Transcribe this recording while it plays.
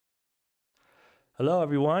Hello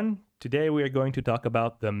everyone. Today we are going to talk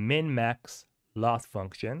about the MinMax loss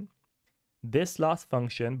function. This loss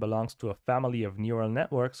function belongs to a family of neural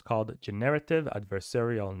networks called Generative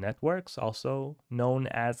Adversarial Networks, also known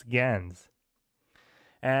as GANs.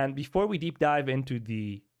 And before we deep dive into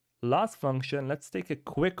the loss function, let's take a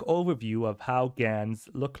quick overview of how GANs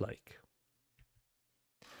look like.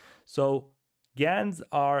 So GANs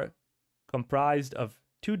are comprised of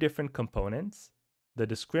two different components, the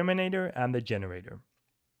discriminator and the generator.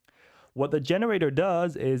 What the generator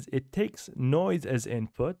does is it takes noise as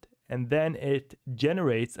input and then it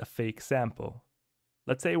generates a fake sample.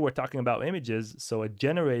 Let's say we're talking about images, so a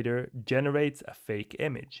generator generates a fake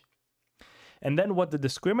image. And then what the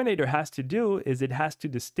discriminator has to do is it has to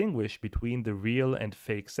distinguish between the real and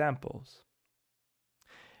fake samples.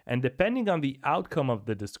 And depending on the outcome of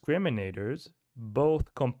the discriminators,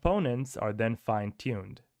 both components are then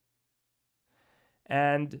fine-tuned.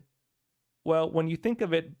 And well, when you think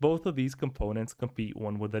of it, both of these components compete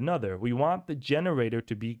one with another. We want the generator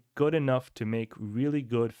to be good enough to make really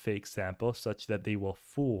good fake samples such that they will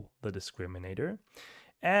fool the discriminator.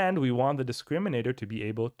 And we want the discriminator to be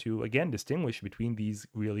able to, again, distinguish between these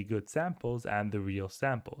really good samples and the real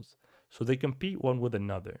samples. So they compete one with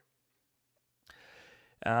another.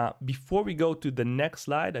 Before we go to the next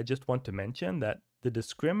slide, I just want to mention that the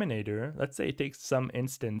discriminator, let's say it takes some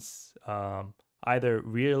instance, either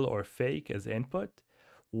real or fake as input,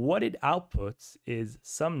 what it outputs is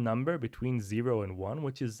some number between 0 and 1,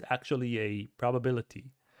 which is actually a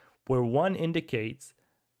probability, where 1 indicates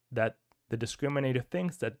that the discriminator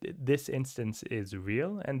thinks that this instance is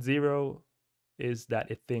real, and 0 is that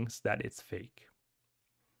it thinks that it's fake.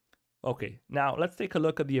 Okay, now let's take a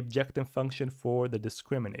look at the objective function for the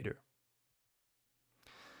discriminator.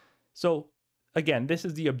 So again, this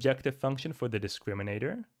is the objective function for the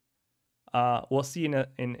discriminator. We'll see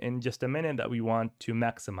in just a minute that we want to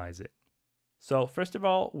maximize it. So first of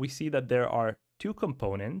all, we see that there are two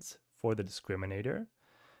components for the discriminator.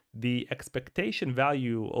 The expectation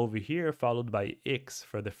value over here followed by x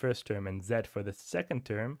for the first term and z for the second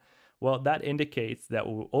term. Well, that indicates that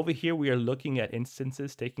over here we are looking at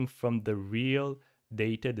instances taken from the real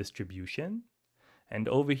data distribution. And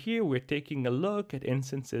over here we're taking a look at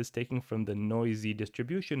instances taken from the noisy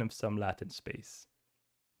distribution of some latent space.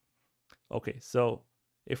 Okay, so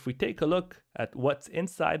if we take a look at what's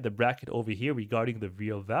inside the bracket over here regarding the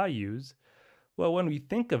real values, well, when we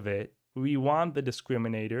think of it, we want the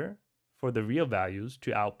discriminator for the real values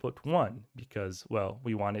to output 1 because, well,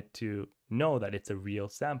 we want it to know that it's a real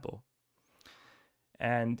sample.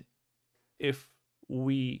 And if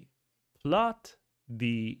we plot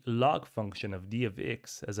the log function of d of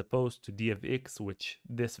x as opposed to d of x, which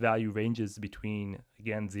this value ranges between,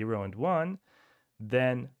 again, 0 and 1,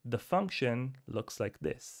 then the function looks like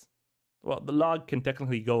this. Well, the log can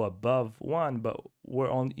technically go above 1, but we're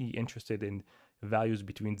only interested in values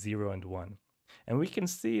between 0 and 1. And we can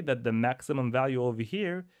see that the maximum value over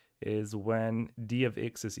here is when d of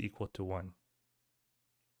x is equal to 1.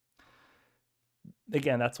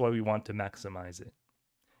 Again, that's why we want to maximize it.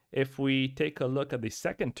 If we take a look at the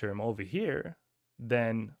second term over here,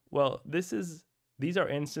 then, well, these are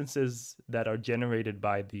instances that are generated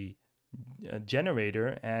by the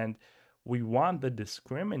generator, and we want the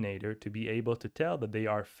discriminator to be able to tell that they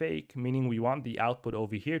are fake, meaning we want the output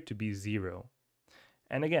over here to be 0.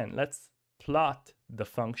 And again, let's plot the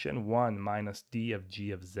function 1 minus d of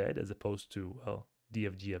g of z as opposed to, well, d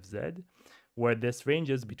of g of z, where this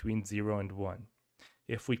ranges between 0 and 1.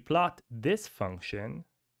 If we plot this function,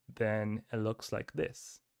 then it looks like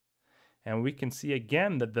this. And we can see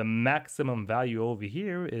again that the maximum value over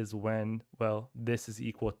here is when, well, this is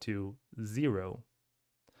equal to 0.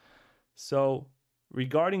 So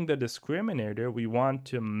regarding the discriminator, we want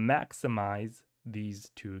to maximize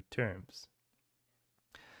these two terms.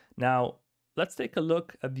 Now, let's take a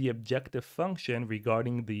look at the objective function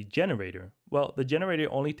regarding the generator. Well, the generator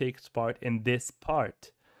only takes part in this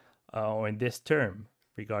part, or in this term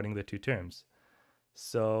regarding the two terms.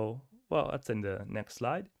 So, well, that's in the next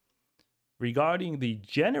slide. Regarding the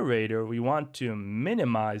generator, we want to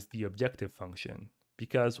minimize the objective function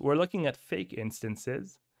because we're looking at fake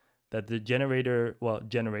instances that the generator, well,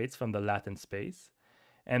 generates from the latent space.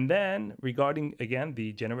 And then regarding, again,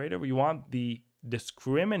 the generator, we want the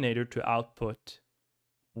discriminator to output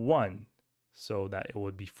 1 so that it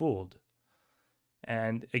would be fooled.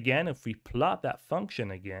 And again, if we plot that function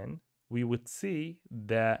again, we would see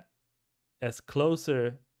that as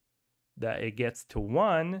closer that it gets to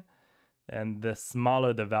 1, and the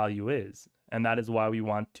smaller the value is. And that is why we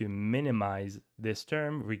want to minimize this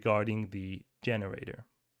term regarding the generator.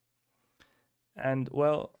 And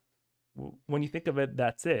well, when you think of it,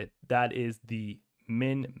 that's it. That is the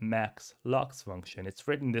MinMaxLoss function. It's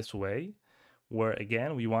written this way, where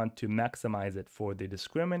again, we want to maximize it for the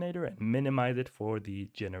discriminator and minimize it for the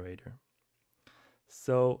generator.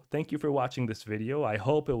 So thank you for watching this video. I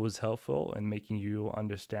hope it was helpful in making you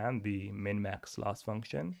understand the MinMaxLoss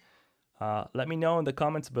function. Let me know in the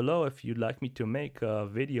comments below if you'd like me to make a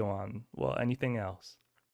video on, well, anything else.